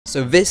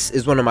So this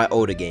is one of my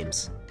older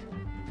games.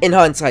 In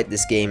hindsight,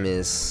 this game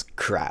is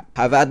crap.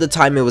 However, at the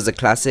time it was a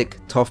classic,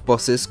 tough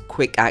bosses,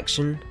 quick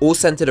action, all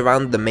centered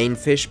around the main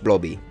fish,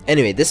 Blobby.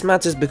 Anyway, this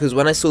matters because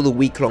when I saw the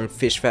week-long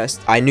fish fest,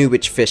 I knew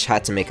which fish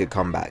had to make a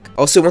comeback.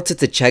 I also wanted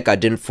to check I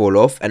didn't fall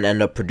off and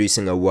end up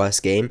producing a worse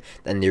game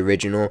than the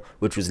original,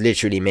 which was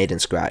literally made in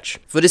scratch.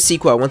 For the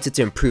sequel, I wanted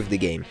to improve the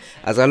game,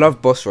 as I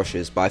love boss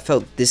rushes, but I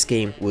felt this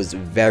game was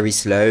very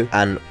slow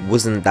and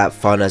wasn't that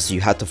fun as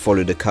you had to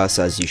follow the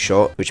cursor as you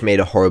shot, which made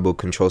a horrible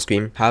control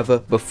scheme. However,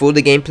 before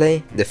the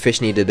gameplay, the fish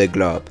needed a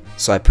glow up,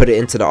 so I put it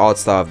into the art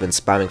style I've been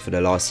spamming for the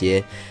last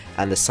year,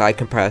 and the side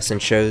comparison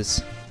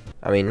shows,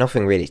 I mean,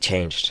 nothing really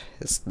changed.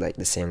 It's like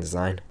the same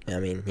design.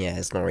 I mean, yeah,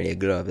 it's not really a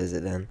glow up, is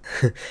it then?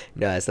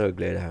 No, it's not a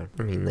glow down.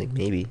 I mean, like,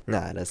 maybe.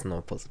 Nah, that's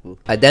not possible.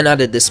 I then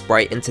added this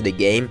sprite into the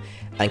game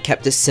and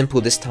kept it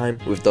simple this time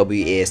with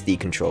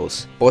WASD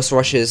controls. Boss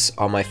rushes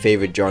are my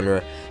favorite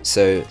genre,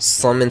 so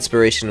some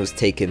inspiration was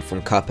taken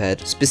from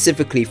Cuphead.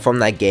 Specifically from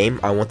that game,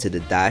 I wanted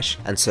a dash,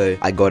 and so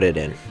I got it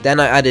in. Then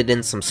I added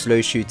in some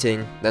slow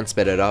shooting, then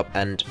sped it up,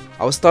 and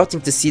I was starting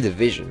to see the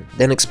vision.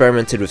 Then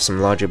experimented with some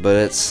larger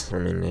bullets. I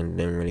mean, it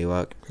didn't really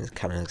work. It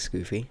kind of looks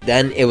goofy.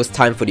 Then it was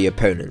time for the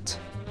opponent,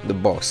 the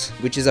boss,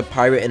 which is a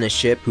pirate in a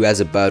ship who has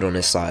a bird on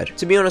his side.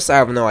 To be honest, I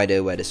have no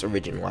idea where this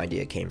original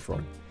idea came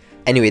from.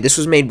 Anyway, this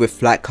was made with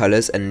flat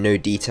colors and no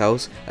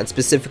details, and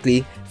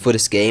specifically for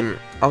this game,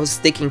 I was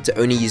sticking to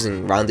only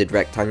using rounded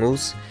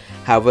rectangles.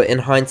 However, in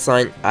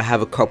hindsight, I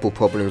have a couple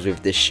problems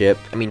with this ship.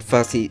 I mean,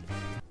 firstly,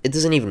 it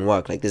doesn't even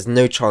work. Like, there's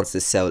no chance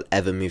this sail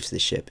ever moves the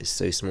ship. It's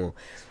so small.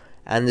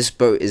 And this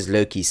boat is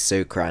low-key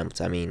so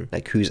cramped. I mean,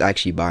 like, who's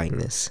actually buying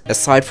this?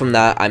 Aside from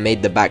that, I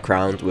made the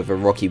background with a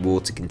rocky wall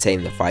to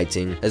contain the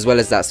fighting, as well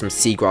as that some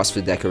seagrass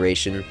for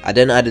decoration. I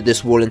then added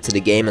this wall into the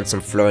game and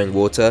some flowing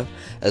water,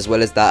 as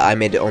well as that I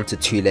made it onto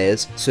 2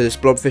 layers, so this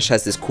blobfish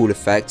has this cool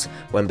effect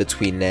when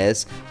between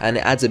layers, and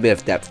it adds a bit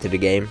of depth to the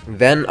game.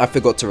 Then I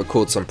forgot to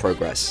record some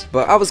progress,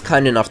 but I was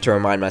kind enough to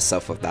remind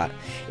myself of that,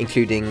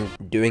 including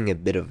doing a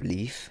bit of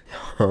leaf.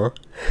 Huh?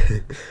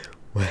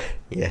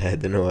 Yeah, I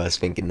don't know what I was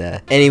thinking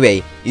there.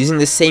 Anyway, using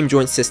the same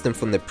joint system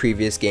from the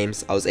previous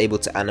games, I was able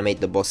to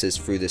animate the bosses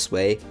through this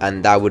way,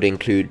 and that would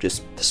include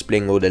just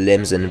splitting all the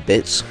limbs and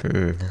bits.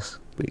 That's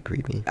pretty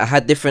creepy. I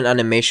had different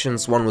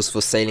animations. One was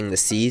for sailing the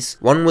seas,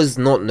 one was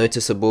not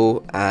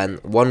noticeable, and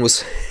one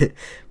was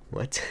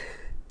what?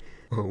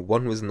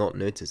 One was not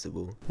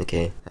noticeable.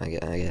 Okay, I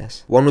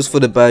guess. One was for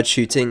the bird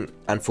shooting,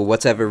 and for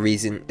whatever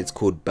reason, it's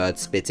called bird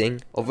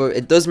spitting. Although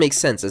it does make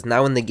sense, as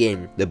now in the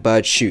game, the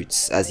bird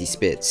shoots as he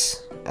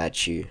spits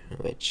at you,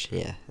 which,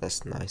 yeah,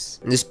 that's nice.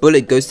 And this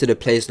bullet goes to the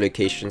player's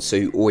location, so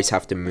you always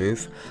have to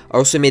move. I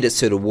also made it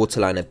so the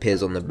waterline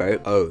appears on the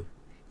boat. Oh,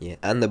 yeah,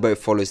 and the boat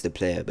follows the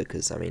player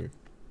because, I mean,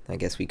 I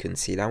guess we couldn't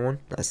see that one.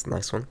 That's a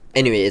nice one.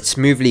 Anyway, it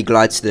smoothly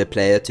glides to the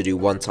player to do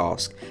one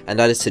task, and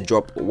that is to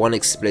drop one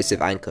explosive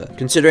anchor.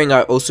 Considering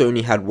I also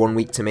only had 1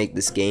 week to make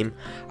this game,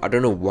 I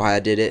don't know why I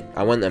did it.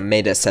 I went and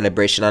made a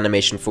celebration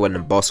animation for when the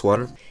boss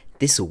won.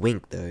 This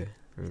wink though,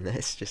 I mean,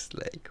 that's just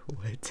like,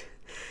 what?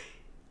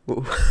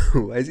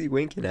 Why is he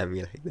winking at me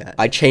like that?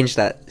 I changed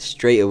that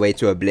straight away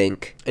to a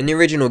blink. In the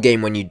original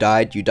game, when you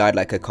died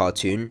like a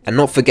cartoon. And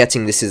not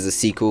forgetting this is a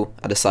sequel,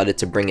 I decided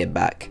to bring it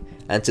back.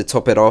 And to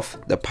top it off,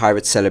 the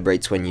pirate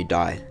celebrates when you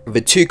die.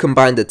 The two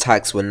combined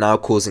attacks were now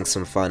causing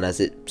some fun as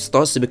it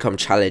starts to become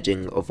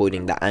challenging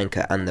avoiding the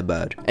anchor and the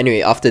bird.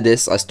 Anyway, after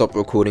this, I stopped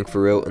recording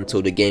for real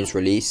until the game's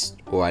release,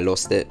 or I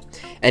lost it.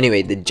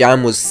 Anyway, the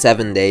jam was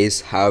 7 days,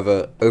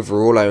 however,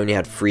 overall I only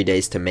had 3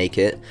 days to make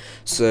it,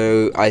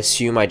 so I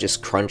assume I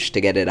just crunched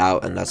to get it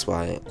out, and that's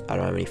why I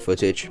don't have any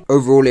footage.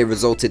 Overall, it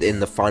resulted in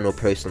the final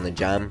post on the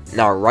jam.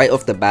 Now, right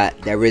off the bat,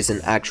 there is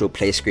an actual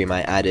play screen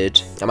I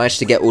added. I managed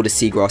to get all the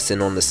seagrass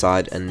in on the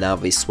side, and now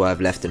they swerve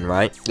left and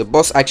right. The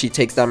boss actually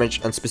takes damage,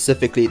 and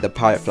specifically the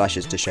pirate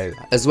flashes to show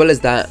that. As well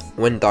as that,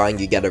 when dying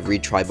you get a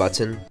retry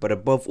button, but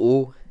above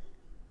all,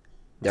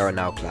 there are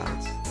now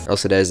clouds.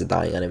 Also, there's a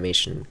dying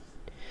animation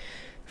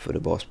for the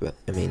boss, but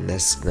I mean,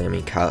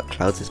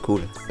 clouds is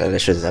cooler.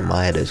 Let's just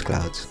admire those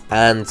clouds.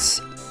 And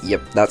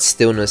yep, that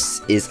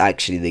stillness is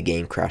actually the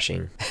game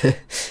crashing.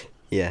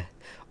 Yeah.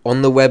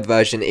 On the web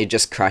version, it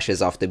just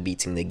crashes after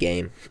beating the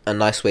game. A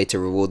nice way to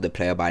reward the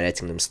player by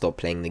letting them stop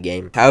playing the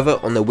game. However,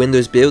 on the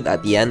Windows build,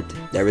 at the end,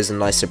 there is a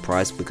nice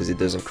surprise because it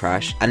doesn't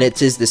crash. And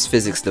it is this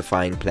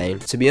physics-defying plane.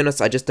 To be honest,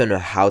 I just don't know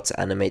how to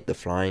animate the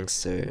flying,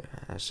 so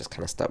I was just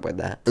kind of stuck with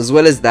that. As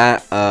well as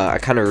that, I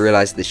kind of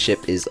realized the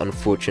ship is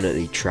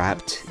unfortunately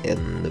trapped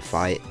in the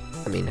fight.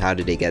 I mean, how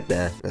did they get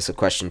there? That's a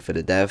question for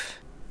the dev.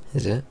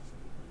 Is it?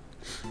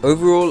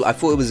 Overall, I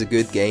thought it was a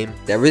good game.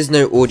 There is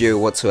no audio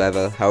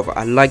whatsoever, however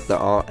I liked the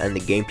art and the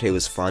gameplay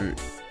was fun,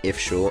 if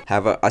short.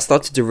 However, I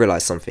started to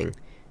realize something.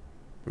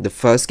 The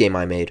first game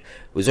I made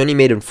was only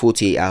made in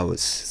 48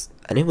 hours,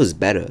 and it was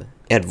better.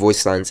 It had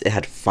voice lines, it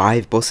had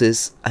 5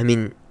 bosses. I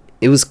mean,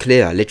 it was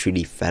clear I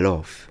literally fell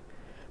off.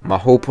 My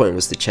whole point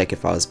was to check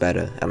if I was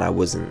better, and I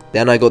wasn't.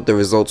 Then I got the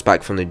results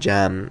back from the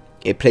jam.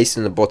 It placed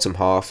in the bottom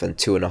half and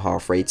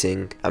 2.5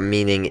 rating,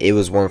 meaning it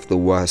was one of the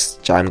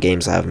worst jam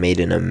games I have made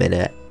in a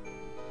minute.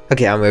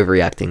 Okay, I'm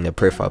overreacting. The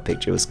profile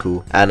picture was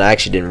cool, and I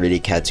actually didn't really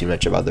care too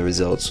much about the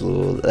results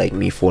or like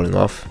me falling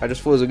off. I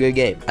just thought it was a good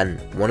game, and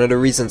one of the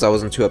reasons I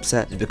wasn't too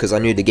upset is because I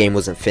knew the game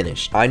wasn't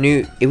finished. I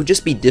knew it would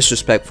just be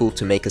disrespectful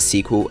to make a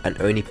sequel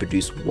and only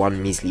produce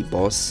one measly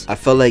boss. I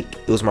felt like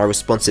it was my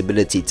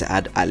responsibility to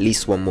add at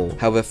least one more.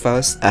 However,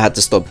 first I had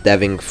to stop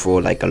deving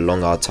for like a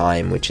longer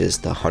time, which is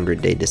the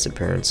 100-day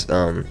disappearance.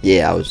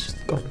 Yeah, I was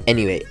just gone.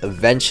 Anyway,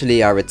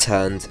 eventually I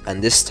returned,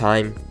 and this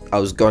time I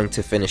was going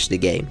to finish the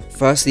game.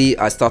 Firstly,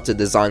 I started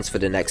designs for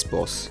the next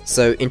boss.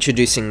 So,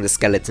 introducing the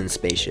skeleton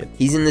spaceship.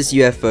 He's in this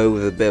UFO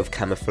with a bit of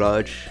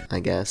camouflage,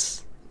 I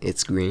guess.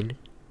 It's green.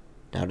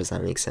 Now does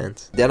that make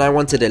sense? Then I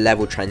wanted a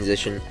level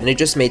transition, and it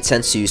just made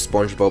sense to use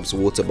SpongeBob's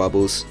water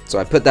bubbles. So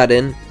I put that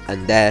in,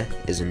 and there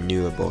is a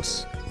newer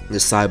boss. The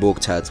cyborg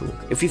turtle.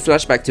 If we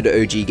flash back to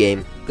the OG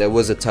game, there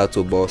was a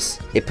turtle boss.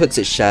 It puts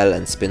its shell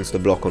and spins the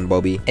block on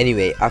Bobby.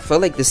 Anyway, I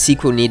felt like the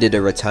sequel needed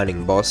a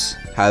returning boss.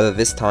 However,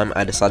 this time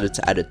I decided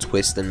to add a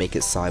twist and make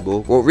it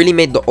cyborg. What really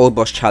made the old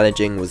boss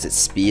challenging was its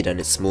speed and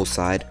its small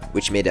side,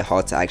 which made it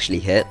hard to actually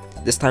hit.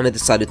 This time I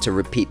decided to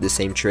repeat the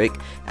same trick,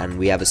 and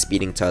we have a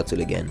speeding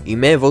turtle again. You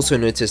may have also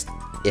noticed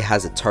it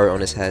has a turret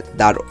on its head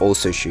that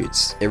also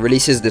shoots. It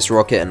releases this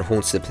rocket and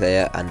haunts the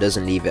player and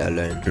doesn't leave it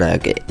alone. No,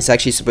 okay, it's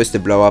actually supposed to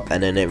blow up,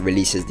 and then it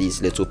releases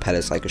these little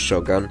pellets like a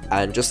shotgun,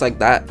 and just like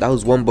that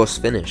was one boss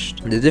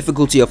finished. The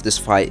difficulty of this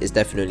fight is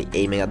definitely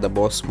aiming at the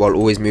boss while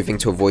always moving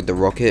to avoid the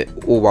rocket,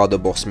 or while the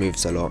boss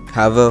moves a lot.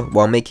 However,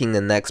 while making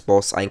the next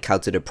boss, I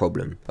encountered a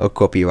problem. A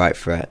copyright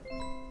threat.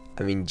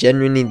 I mean,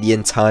 genuinely the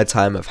entire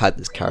time I've had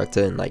this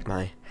character in like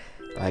my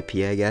IP,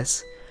 I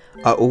guess,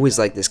 I always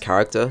liked this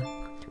character.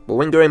 But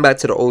when going back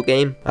to the old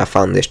game, I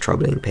found this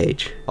troubling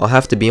page. I'll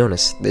have to be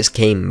honest, this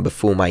came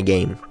before my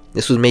game.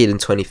 This was made in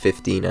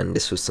 2015, and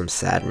this was some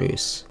sad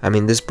news. I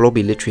mean, this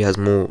blobby literally has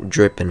more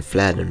drip and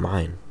flair than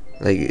mine.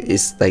 Like,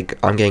 it's like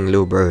I'm getting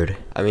Lil Bird.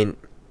 I mean,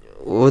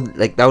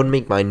 like that would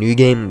make my new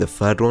game the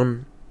third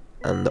one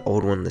and the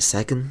old one the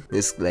second.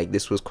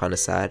 This was kind of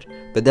sad.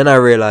 But then I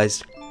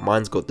realized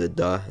mine's got the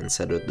duh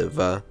instead of the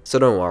the. So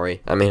don't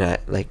worry. I mean,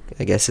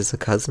 I guess it's a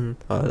cousin.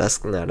 Oh, that's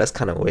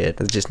kind of weird.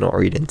 Let's just not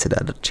read into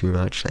that too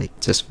much. Like,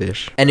 just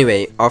fish.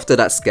 Anyway, after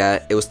that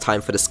scare, it was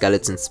time for the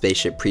skeleton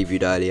spaceship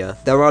previewed earlier.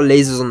 There are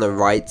lasers on the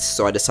right,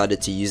 so I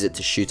decided to use it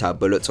to shoot out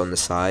bullets on the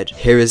side.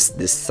 Here is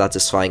this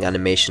satisfying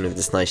animation of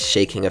this nice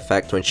shaking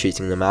effect when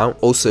shooting them out.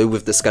 Also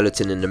with the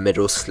skeleton in the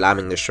middle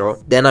slamming the shot.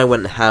 Then I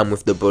went ham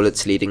with the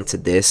bullets leading to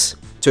this.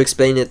 To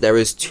explain it, there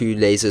is two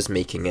lasers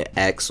making an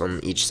X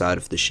on each side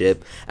of the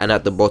ship, and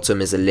at the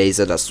bottom is a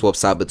laser that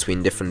swaps out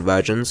between different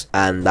versions,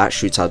 and that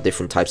shoots out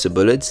different types of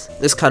bullets.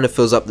 This kind of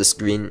fills up the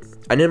screen,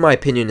 and in my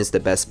opinion is the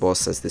best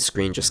boss as the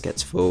screen just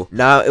gets full.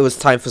 Now it was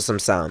time for some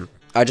sound.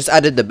 I just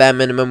added the bare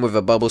minimum with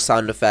a bubble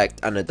sound effect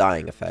and a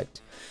dying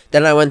effect.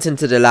 Then I went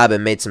into the lab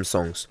and made some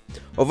songs.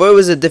 Although it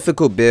was a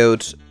difficult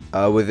build,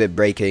 with it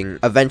breaking,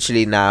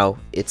 eventually now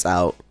it's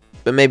out,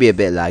 but maybe a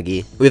bit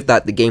laggy. With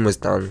that, the game was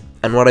done,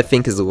 and what I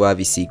think is a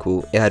worthy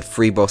sequel. It had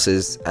 3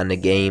 bosses and a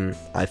game.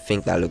 I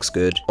think that looks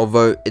good.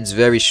 Although it's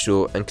very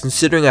short, and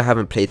considering I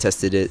haven't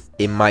playtested it,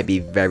 it might be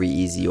very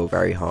easy or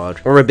very hard,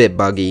 or a bit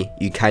buggy.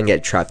 You can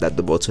get trapped at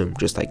the bottom,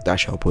 just like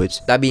dash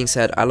upwards. That being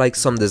said, I like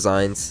some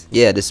designs.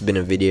 Yeah, this has been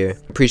a video.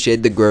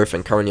 Appreciate the growth,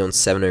 and currently on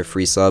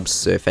 703 subs,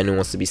 so if anyone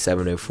wants to be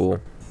 704,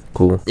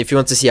 cool. If you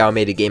want to see how I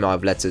made a game out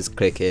of letters,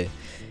 click here.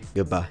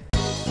 Goodbye.